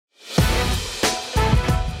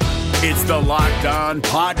It's the Locked On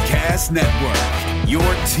Podcast Network, your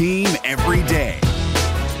team every day.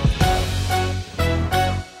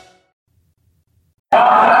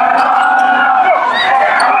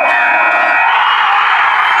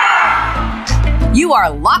 You are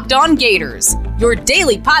Locked On Gators, your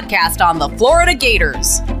daily podcast on the Florida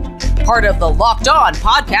Gators. Part of the Locked On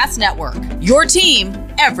Podcast Network, your team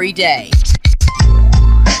every day.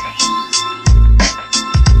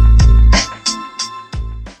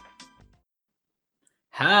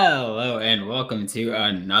 Hello and welcome to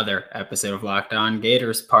another episode of Locked On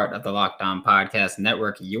Gators, part of the Locked On Podcast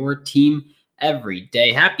Network, your team every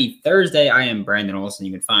day. Happy Thursday. I am Brandon Olson.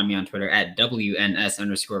 You can find me on Twitter at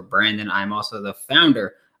WNS_Brandon. I'm also the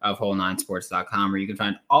founder of Whole9Sports.com, where you can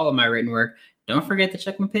find all of my written work. Don't forget to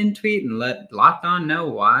check my pinned tweet and let Locked On know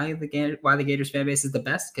why the Gators fan base is the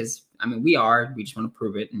best, because, I mean, we are. We just want to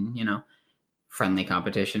prove it and, friendly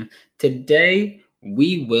competition. Today,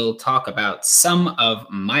 we will talk about some of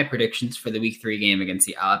my predictions for the Week 3 game against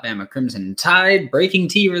the Alabama Crimson Tide. Breaking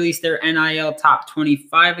T released their NIL Top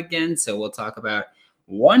 25 again, so we'll talk about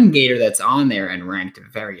one Gator that's on there and ranked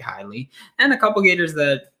very highly, and a couple Gators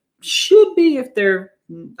that should be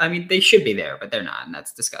they should be there, but they're not, and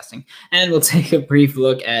that's disgusting. And we'll take a brief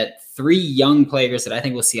look at three young players that I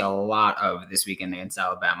think we'll see a lot of this weekend against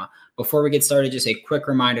Alabama. Before we get started, just a quick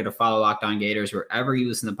reminder to follow Locked On Gators wherever you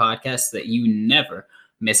listen to podcasts so that you never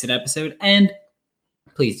miss an episode. And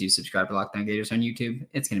please do subscribe to Locked On Gators on YouTube.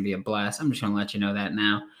 It's going to be a blast. I'm just going to let you know that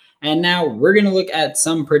now. And now we're going to look at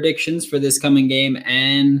some predictions for this coming game.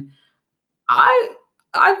 And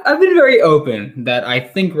I've been very open that I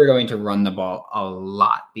think we're going to run the ball a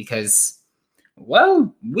lot because,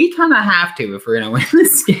 well, we kind of have to if we're going to win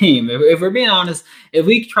this game. If we're being honest, if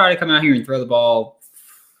we try to come out here and throw the ball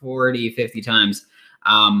 40, 50 times,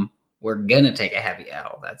 we're going to take a heavy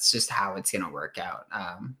L. That's just how it's going to work out.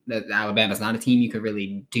 Alabama's not a team you could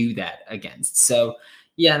really do that against. So,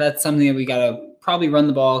 yeah, that's something that we got to probably run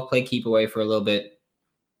the ball, play keep away for a little bit.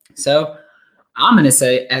 So I'm going to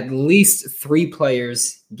say at least 3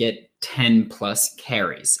 players get 10-plus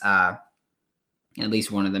carries. At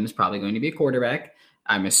least one of them is probably going to be a quarterback.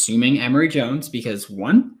 I'm assuming Emory Jones because,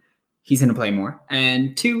 1, he's going to play more,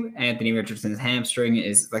 and 2, Anthony Richardson's hamstring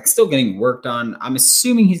is still getting worked on. I'm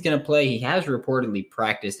assuming he's going to play. He has reportedly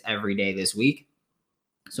practiced every day this week,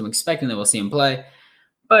 so I'm expecting that we'll see him play.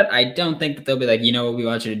 But I don't think that they'll be like, you know what we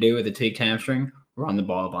want you to do with a tweaked hamstring? Run the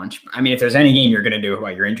ball a bunch. I mean, if there's any game you're going to do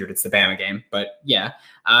while you're injured, it's the Bama game. But yeah.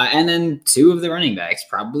 And then 2 of the running backs,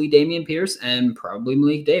 probably Dameon Pierce and probably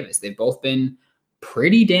Malik Davis. They've both been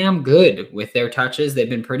pretty damn good with their touches. They've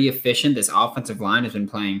been pretty efficient. This offensive line has been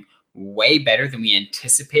playing way better than we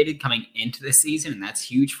anticipated coming into the season, and that's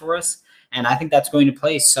huge for us. And I think that's going to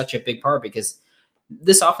play such a big part because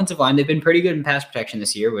this offensive line, they've been pretty good in pass protection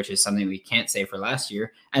this year, which is something we can't say for last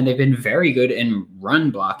year. And they've been very good in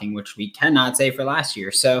run blocking, which we cannot say for last year.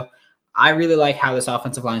 So I really like how this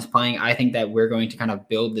offensive line is playing. I think that we're going to kind of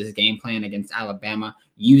build this game plan against Alabama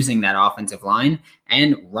using that offensive line.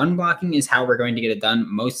 And run blocking is how we're going to get it done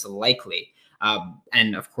most likely.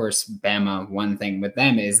 And of course, Bama, one thing with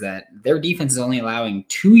them is that their defense is only allowing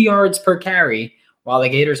 2 yards per carry, while the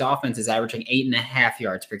Gators offense is averaging 8.5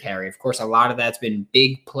 yards per carry. Of course, a lot of that's been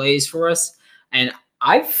big plays for us. And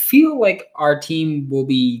I feel like our team will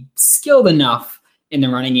be skilled enough in the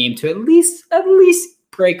running game to at least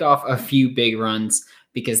break off a few big runs,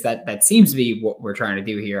 because that seems to be what we're trying to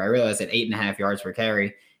do here. I realize that 8.5 yards per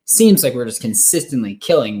carry seems like we're just consistently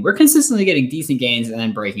killing. We're consistently getting decent gains and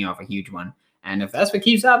then breaking off a huge one. And if that's what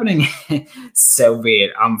keeps happening, so be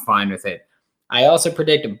it. I'm fine with it. I also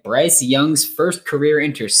predict Bryce Young's first career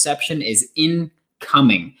interception is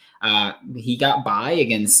incoming. He got by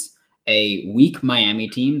against a weak Miami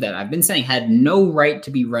team that I've been saying had no right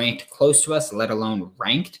to be ranked close to us, let alone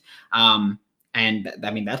ranked. And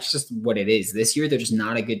I mean, that's just what it is. This year, they're just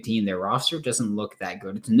not a good team. Their roster doesn't look that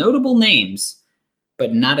good. It's notable names,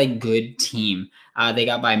 but not a good team. They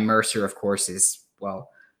got by Mercer, of course,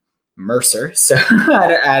 Mercer. So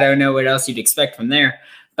I don't know what else you'd expect from there.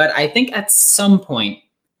 But I think at some point,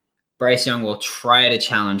 Bryce Young will try to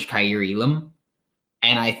challenge Kaiir Elam.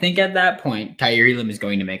 And I think at that point, Kaiir Elam is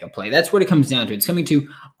going to make a play. That's what it comes down to. It's coming to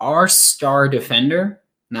our star defender,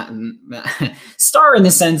 not star in the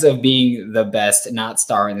sense of being the best, not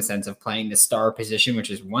star in the sense of playing the star position, which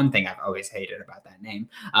is one thing I've always hated about that name.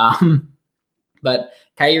 But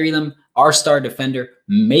Kaiir Elam, our star defender,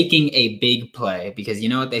 making a big play, because you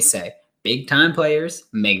know what they say, big-time players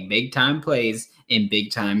make big-time plays in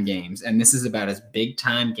big-time games. And this is about as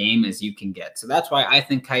big-time game as you can get. So that's why I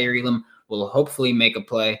think Kaiir Elam will hopefully make a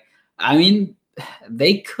play. I mean,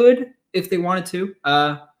 they could if they wanted to.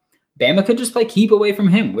 Bama could just play keep away from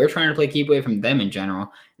him. We're trying to play keep away from them in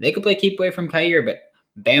general. They could play keep away from Kaiir, but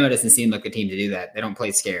Bama doesn't seem like the team to do that. They don't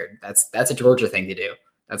play scared. That's a Georgia thing to do.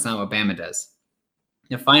 That's not what Bama does.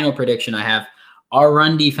 The final prediction I have, our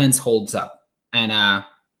run defense holds up. And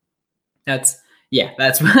that's where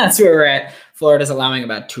we're at. Florida's allowing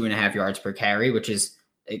about 2.5 yards per carry, which is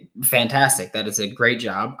fantastic. That is a great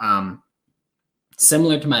job.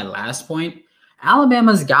 Similar to my last point,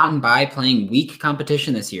 Alabama's gotten by playing weak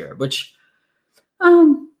competition this year, which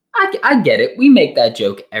I get it. We make that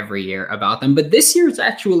joke every year about them, but this year it's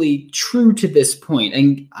actually true to this point,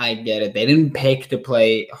 and I get it. They didn't pick to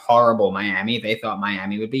play horrible Miami. They thought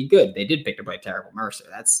Miami would be good. They did pick to play terrible Mercer.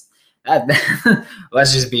 That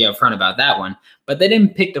let's just be upfront about that one. But they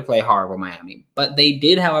didn't pick to play horrible Miami. But they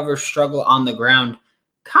did, however, struggle on the ground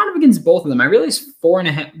kind of against both of them. I realized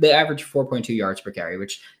 4.5, they average 4.2 yards per carry,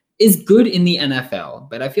 which is good in the NFL.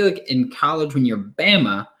 But I feel like in college, when you're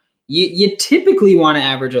Bama, you typically want to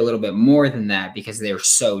average a little bit more than that because they're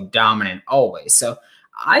so dominant always. So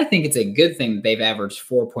I think it's a good thing that they've averaged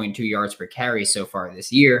 4.2 yards per carry so far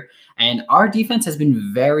this year. And our defense has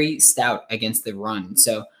been very stout against the run.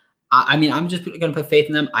 So, I mean, I'm just going to put faith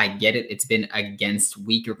in them. I get it. It's been against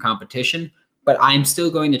weaker competition, but I'm still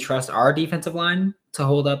going to trust our defensive line to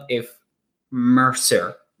hold up if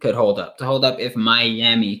Mercer could hold up, to hold up if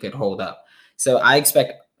Miami could hold up. So I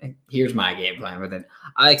expect, here's my game plan with it.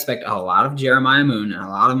 I expect a lot of Jeremiah Moon and a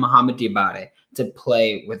lot of Muhammad Diabate to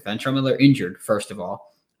play with Ventrell Miller injured, first of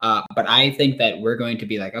all. But I think that we're going to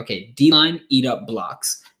be like, okay, D-line, eat up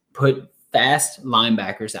blocks, put fast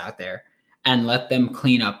linebackers out there, and let them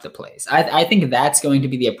clean up the plays. I think that's going to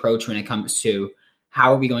be the approach when it comes to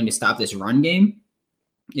how are we going to stop this run game.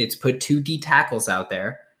 It's put 2 D tackles out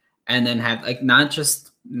there and then have like not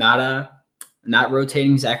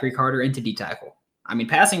rotating Zachary Carter into D tackle. I mean,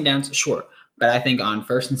 passing downs, sure. But I think on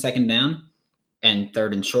 1st and 2nd down and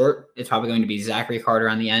 3rd and short, it's probably going to be Zachary Carter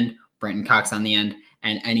on the end, Brenton Cox on the end,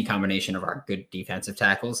 and any combination of our good defensive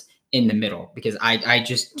tackles in the middle. Because I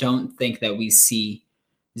just don't think that we see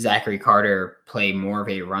Zachary Carter play more of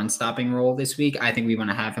a run-stopping role this week. I think we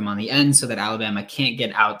want to have him on the end so that Alabama can't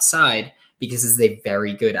get outside because this is a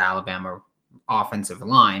very good Alabama offensive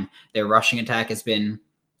line. Their rushing attack has been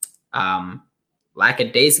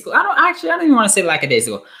lackadaisical. I don't even want to say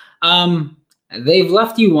lackadaisical. They've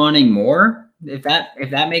left you wanting more. If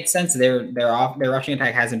that makes sense. Their rushing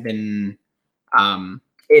attack hasn't been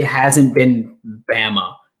it hasn't been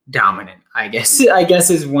Bama dominant. I guess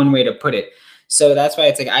is one way to put it. So that's why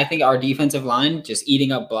it's like I think our defensive line just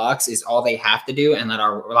eating up blocks is all they have to do, and let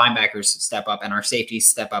our linebackers step up and our safeties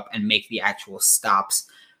step up and make the actual stops,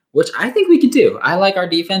 which I think we could do. I like our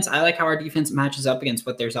defense. I like how our defense matches up against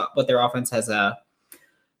what their offense has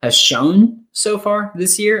shown so far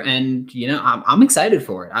this year, and I'm excited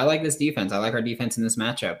for it. I like this defense. I like our defense in this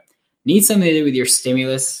matchup. Need something to do with your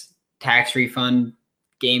stimulus, tax refund,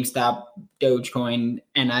 GameStop, Dogecoin,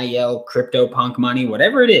 NIL, CryptoPunk money,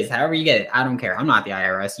 whatever it is, however you get it. I don't care. I'm not the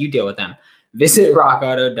IRS. You deal with them. Visit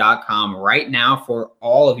rockauto.com right now for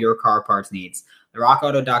all of your car parts needs. The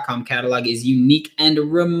rockauto.com catalog is unique and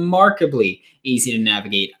remarkably easy to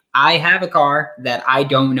navigate. I have a car that I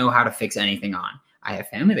don't know how to fix anything on. I have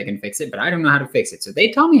family that can fix it, but I don't know how to fix it. So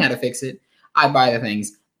they tell me how to fix it. I buy the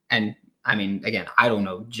things. And I mean, again, I don't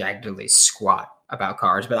know jack diddly squat about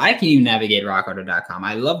cars, but I can even navigate rockauto.com.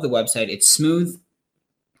 I love the website. It's smooth.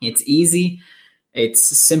 It's easy. It's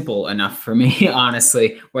simple enough for me,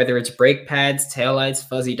 honestly. Whether it's brake pads, taillights,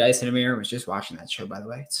 fuzzy Dyson mirror. I was just watching that show, by the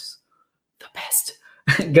way. It's the best.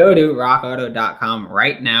 Go to rockauto.com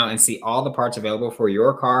right now and see all the parts available for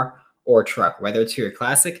your car or truck, whether it's for your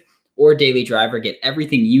classic or daily driver. Get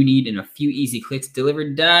everything you need in a few easy clicks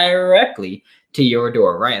delivered directly to your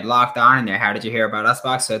door. Right, locked on in there. How did you hear about us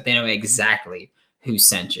box? So that they know exactly who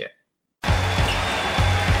sent you.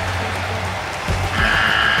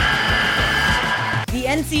 The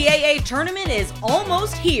NCAA tournament is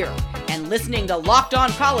almost here, and listening to Locked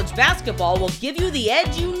On College Basketball will give you the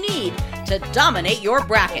edge you need to dominate your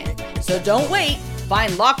bracket. So don't wait.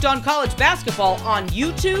 Find Locked On College Basketball on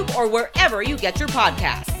YouTube or wherever you get your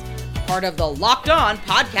podcasts. Part of the Locked On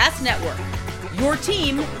Podcast Network. Your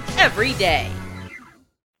team every day.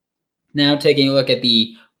 Now taking a look at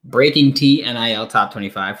the Breaking T NIL Top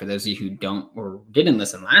 25. For those of you who don't or didn't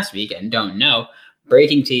listen last week and don't know,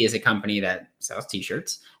 Breaking T is a company that sells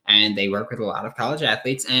t-shirts, and they work with a lot of college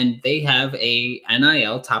athletes, and they have a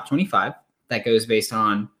NIL Top 25 that goes based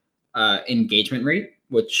on engagement rate,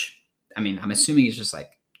 which, I mean, I'm assuming is just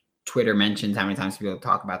like Twitter mentions, how many times people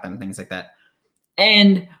talk about them, things like that,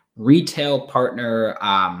 and retail partner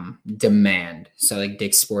demand. So like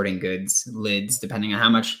Dick's Sporting Goods, lids, depending on how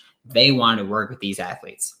much they want to work with these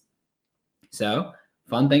athletes. So,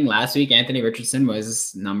 fun thing, last week, Anthony Richardson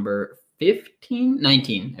was number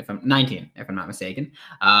 19, if I'm not mistaken.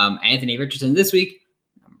 Anthony Richardson this week,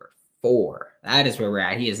 number 4. That is where we're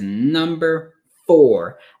at. He is number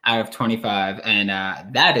 4 out of 25, and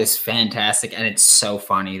that is fantastic. And it's so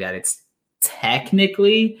funny that it's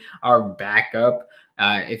technically our backup.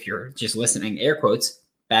 If you're just listening, air quotes,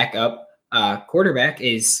 backup quarterback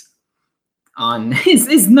is on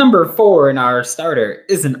his number 4, and our starter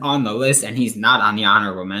isn't on the list, and he's not on the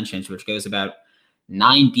honorable mentions, which goes about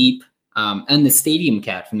 9 deep. And the stadium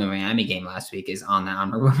cat from the Miami game last week is on the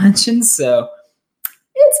honorable mentions, so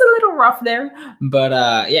it's a little rough there.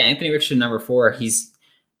 But yeah, Anthony Richardson, number 4, he's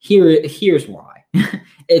here. Here's why.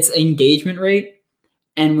 It's engagement rate,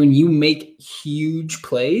 and when you make huge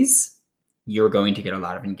plays, you're going to get a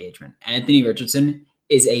lot of engagement. Anthony Richardson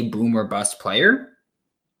is a boom or bust player.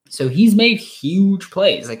 So he's made huge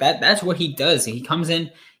plays like that. That's what he does. He comes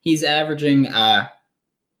in, he's averaging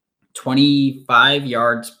 25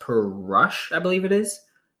 yards per rush, I believe it is,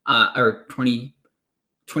 or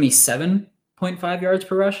 27.5 yards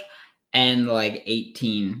per rush, and like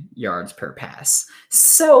 18 yards per pass.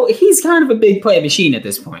 So he's kind of a big play machine at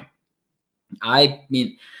this point. I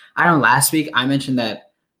mean, I don't know, last week I mentioned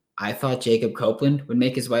that I thought Jacob Copeland would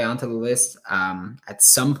make his way onto the list at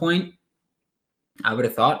some point. I would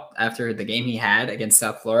have thought after the game he had against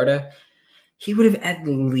South Florida, he would have at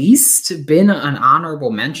least been an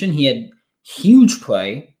honorable mention. He had huge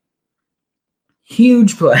play,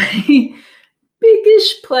 biggish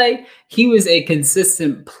play. He was a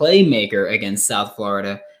consistent playmaker against South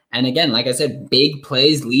Florida. And again, like I said, big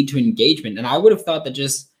plays lead to engagement. And I would have thought that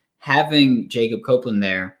just having Jacob Copeland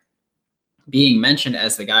there, being mentioned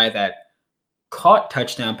as the guy that caught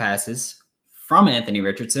touchdown passes from Anthony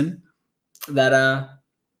Richardson, that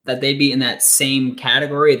they'd be in that same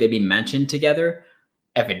category, they'd be mentioned together.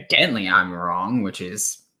 Evidently, I'm wrong, which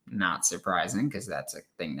is not surprising because that's a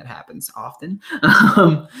thing that happens often.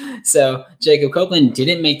 So Jacob Copeland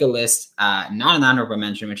didn't make the list, not an honorable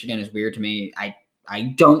mention, which again is weird to me.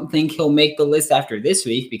 I don't think he'll make the list after this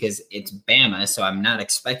week because it's Bama, so I'm not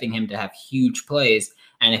expecting him to have huge plays.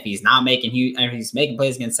 And if he's not making if he's making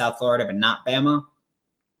plays against South Florida but not Bama,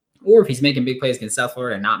 or if he's making big plays against South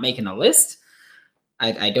Florida and not making the list,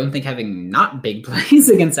 I don't think having not big plays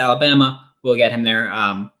against Alabama will get him there,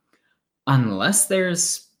 unless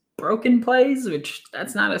there's broken plays, which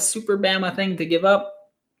that's not a super Bama thing to give up.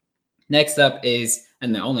 Next up is,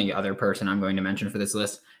 and the only other person I'm going to mention for this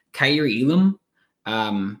list, Kaiir Elam.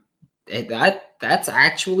 That's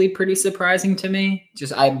actually pretty surprising to me.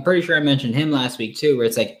 I'm pretty sure I mentioned him last week too, where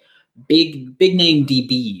it's like big name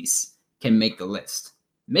DBs can make the list.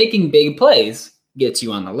 Making big plays gets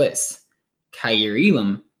you on the list. Kaiir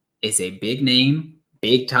Elam is a big name,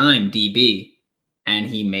 big time DB, and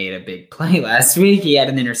he made a big play last week. He had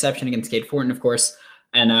an interception against Cade Fortin, of course.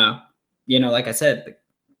 And, like I said,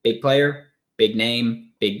 big player, big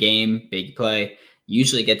name, big game, big play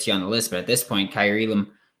usually gets you on the list. But at this point, Kaiir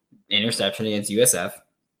Elam, interception against USF,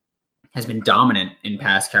 has been dominant in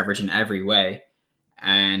pass coverage in every way,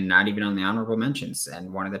 and not even on the honorable mentions,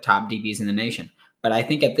 and one of the top DBs in the nation. But I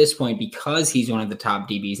think at this point, because he's one of the top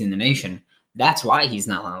DBs in the nation, that's why he's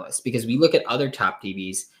not on the list. Because we look at other top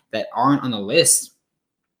DBs that aren't on the list.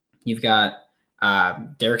 You've got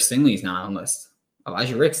Derek Stingley's not on the list.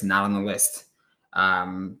 Elijah Rick's not on the list.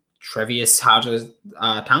 Trevius Hodges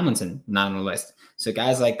Tomlinson not on the list. So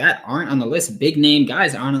guys like that aren't on the list. Big name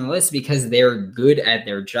guys aren't on the list because they're good at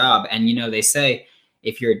their job. And, they say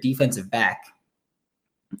if you're a defensive back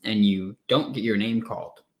and you don't get your name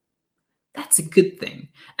called, that's a good thing.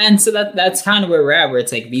 And so that's kind of where we're at, where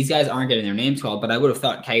it's like these guys aren't getting their names called. But I would have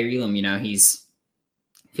thought Kaiir Elam, he's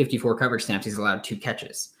 54 coverage snaps. He's allowed 2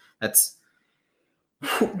 catches. That's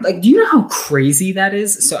like, do you know how crazy that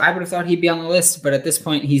is? So I would have thought he'd be on the list. But at this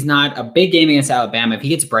point, he's not. A big game against Alabama. If he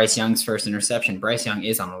gets Bryce Young's first interception, Bryce Young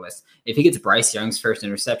is on the list. If he gets Bryce Young's first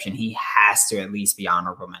interception, he has to at least be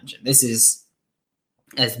honorable mention. This is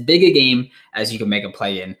as big a game as you can make a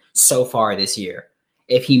play in so far this year.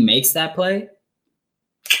 If he makes that play,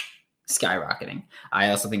 skyrocketing. I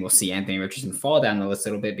also think we'll see Anthony Richardson fall down the list a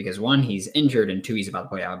little bit because 1, he's injured, and 2, he's about to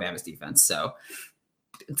play Alabama's defense. So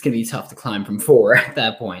it's going to be tough to climb from 4 at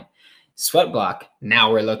that point. Sweat block.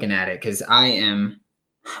 Now we're looking at it because I am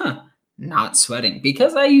not sweating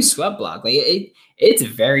because I use sweat block. Like it's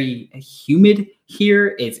very humid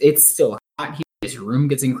here. It's still hot here. This room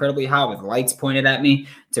gets incredibly hot with lights pointed at me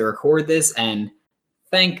to record this, and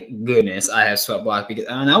thank goodness I have sweat block because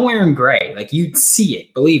I'm wearing gray. Like you'd see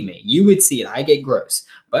it. Believe me, you would see it. I get gross.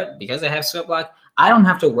 But because I have sweat block, I don't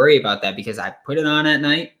have to worry about that because I put it on at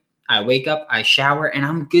night I wake up, I shower, and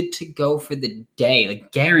I'm good to go for the day,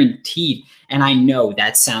 like guaranteed. And I know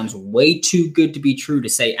that sounds way too good to be true to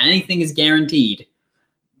say anything is guaranteed,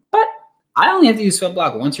 but I only have to use Sweat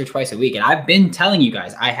Block once or twice a week. And I've been telling you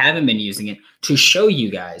guys, I haven't been using it to show you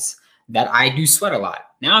guys that I do sweat a lot.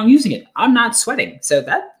 Now I'm using it. I'm not sweating. So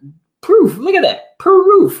that proof, look at that,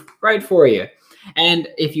 proof right for you. And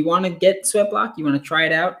if you want to get Sweat Block, you want to try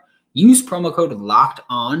it out, use promo code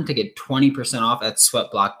LOCKEDON to get 20% off at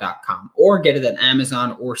sweatblock.com or get it at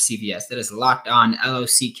Amazon or CVS. That is Locked On,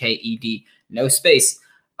 LOCKED, no space,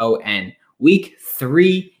 ON. Week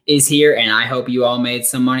 3 is here, and I hope you all made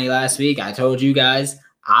some money last week. I told you guys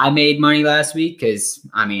I made money last week because,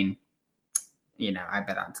 I mean, you know, I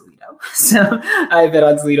bet on Toledo. So I bet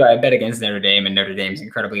on Toledo. I bet against Notre Dame, and Notre Dame's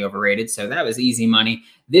incredibly overrated. So that was easy money.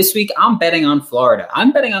 This week, I'm betting on Florida.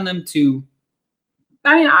 I'm betting on them to,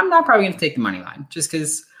 I mean, I'm not probably going to take the money line just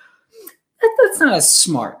because that's not a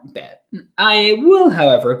smart bet. I will,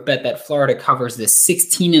 however, bet that Florida covers the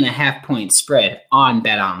 16.5-point spread on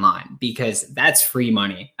BetOnline because that's free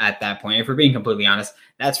money at that point. If we're being completely honest,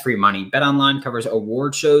 that's free money. BetOnline covers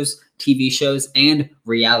award shows, TV shows, and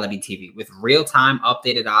reality TV with real-time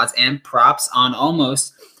updated odds and props on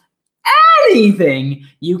almost anything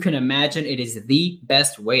you can imagine. It is the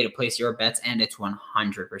best way to place your bets, and it's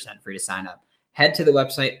 100% free to sign up. Head to the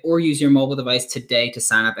website or use your mobile device today to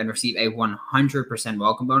sign up and receive a 100%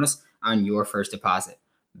 welcome bonus on your first deposit.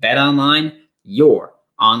 BetOnline, your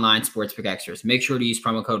online sportsbook extras. Make sure to use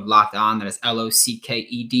promo code LOCKEDON. That is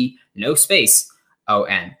LOCKED, no space,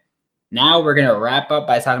 ON. Now we're going to wrap up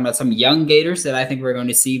by talking about some young Gators that I think we're going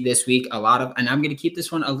to see this week. A lot of, and I'm going to keep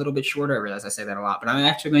this one a little bit shorter. I realize I say that a lot, but I'm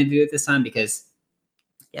actually going to do it this time because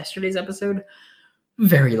yesterday's episode,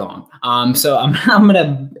 very long. So I'm going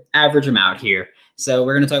to average them out here. So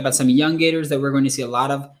we're going to talk about some young Gators that we're going to see a lot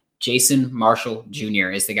of. Jason Marshall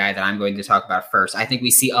Jr. is the guy that I'm going to talk about first. I think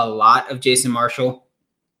we see a lot of Jason Marshall,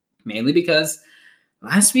 mainly because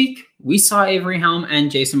last week we saw Avery Helm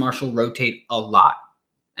and Jason Marshall rotate a lot.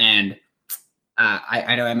 And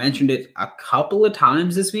I know I mentioned it a couple of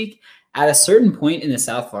times this week. At a certain point in the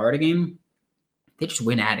South Florida game, they just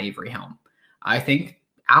went at Avery Helm. I think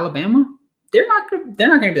Alabama, they're not going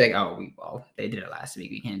to be like, oh, they did it last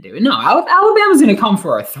week, we can't do it. No, Alabama's going to come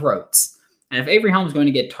for our throats. And if Avery Helm's going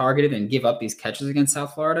to get targeted and give up these catches against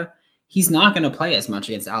South Florida, he's not going to play as much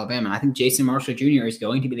against Alabama. And I think Jason Marshall Jr. is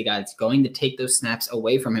going to be the guy that's going to take those snaps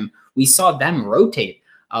away from him. We saw them rotate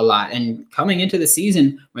a lot. And coming into the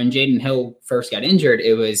season, when Jaden Hill first got injured,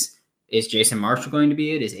 it was, is Jason Marshall going to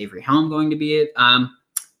be it? Is Avery Helm going to be it?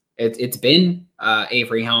 It's been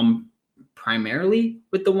Avery Helm primarily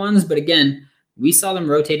with the ones. But again, we saw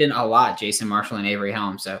them rotate in a lot, Jason Marshall and Avery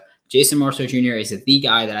Helm. So Jason Marshall Jr. is the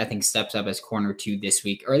guy that I think steps up as corner 2 this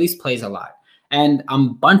week, or at least plays a lot. And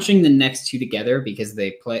I'm bunching the next 2 together because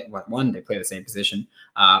they play, one, they play the same position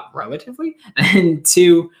relatively, and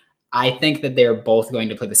 2, I think that they're both going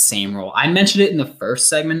to play the same role. I mentioned it in the first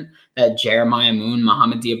segment that Jeremiah Moon,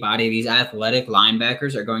 Mohamed Diabate, these athletic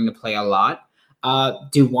linebackers are going to play a lot.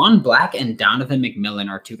 Dewan Black and Donovan McMillan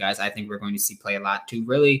are 2 guys I think we're going to see play a lot to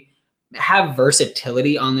really have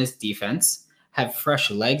versatility on this defense, have fresh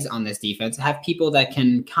legs on this defense, have people that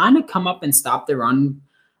can kind of come up and stop the run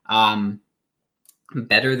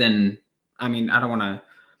better than, I mean, I don't want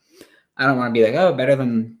to be like, oh, better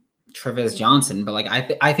than Travis Johnson, but like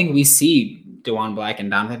I think we see Dewan Black and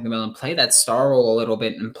Donovan McMillan play that star role a little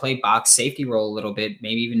bit and play box safety role a little bit,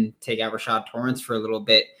 maybe even take out Rashad Torrance for a little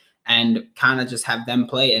bit and kind of just have them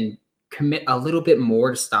play and commit a little bit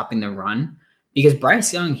more to stopping the run. Because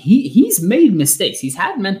Bryce Young, he's made mistakes. He's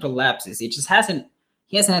had mental lapses. He hasn't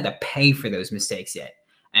had to pay for those mistakes yet.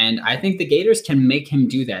 And I think the Gators can make him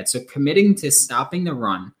do that. So committing to stopping the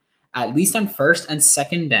run, at least on first and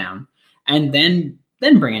second down, and then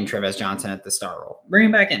bring in Travis Johnson at the star role. Bring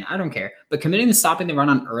him back in. I don't care. But committing to stopping the run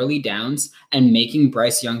on early downs and making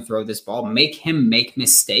Bryce Young throw this ball, make him make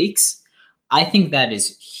mistakes, I think that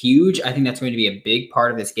is huge. I think that's going to be a big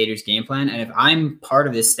part of this Gators game plan. And if I'm part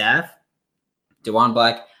of this staff, Dewan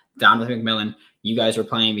Black, Donovan McMillan, you guys are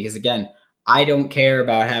playing because, again, I don't care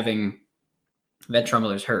about having Vet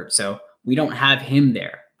Trumbullers hurt. So we don't have him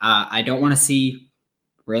there. I don't want to see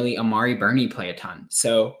really Amari Burney play a ton.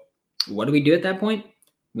 So what do we do at that point?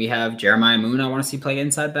 We have Jeremiah Moon I want to see play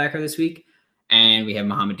inside backer this week. And we have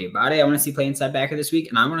Mohamed Diabate I want to see play inside backer this week.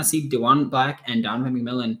 And I want to see Dewan Black and Donovan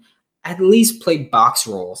McMillan at least play box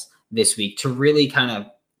roles this week to really kind of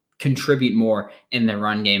contribute more in the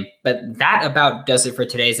run game. But that about does it for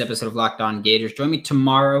today's episode of Locked On Gators. Join me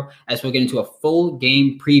tomorrow as we'll get into a full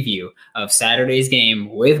game preview of Saturday's game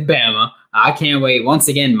with Bama I can't wait. Once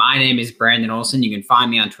again, my name is Brandon Olson. You can find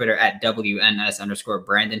me on Twitter at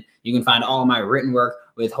WNS_Brandon. You can find all of my written work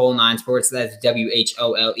with Whole Nine Sports. That's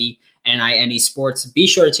WHOLENINE Sports. Be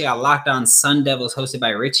sure to check out Locked On Sun Devils, hosted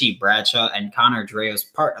by Richie Bradshaw and Connor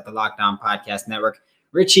Dreos, part of the Locked On Podcast Network.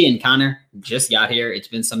 Richie and Connor just got here. It's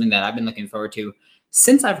been something that I've been looking forward to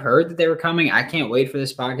since I've heard that they were coming. I can't wait for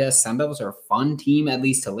this podcast. Sun Devils are a fun team, at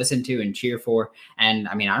least to listen to and cheer for. And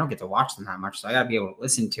I mean, I don't get to watch them that much, so I got to be able to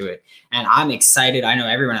listen to it. And I'm excited. I know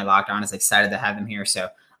everyone at Locked On is excited to have them here. So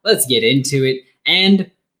let's get into it. And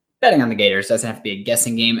betting on the Gators doesn't have to be a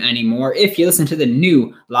guessing game anymore. If you listen to the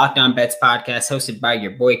new Locked On Bets podcast hosted by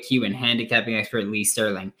your boy Q and handicapping expert Lee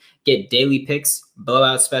Sterling, get daily picks,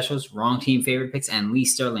 blowout specials, wrong team favorite picks, and Lee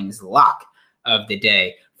Sterling's lock of the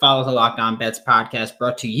day. Follow the Locked On Bets podcast,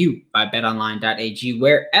 brought to you by betonline.ag,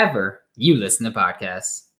 wherever you listen to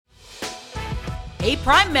podcasts. Hey,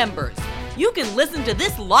 Prime members, you can listen to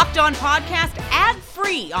this Locked On podcast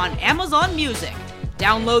ad-free on Amazon Music.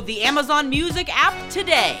 Download the Amazon Music app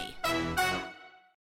today.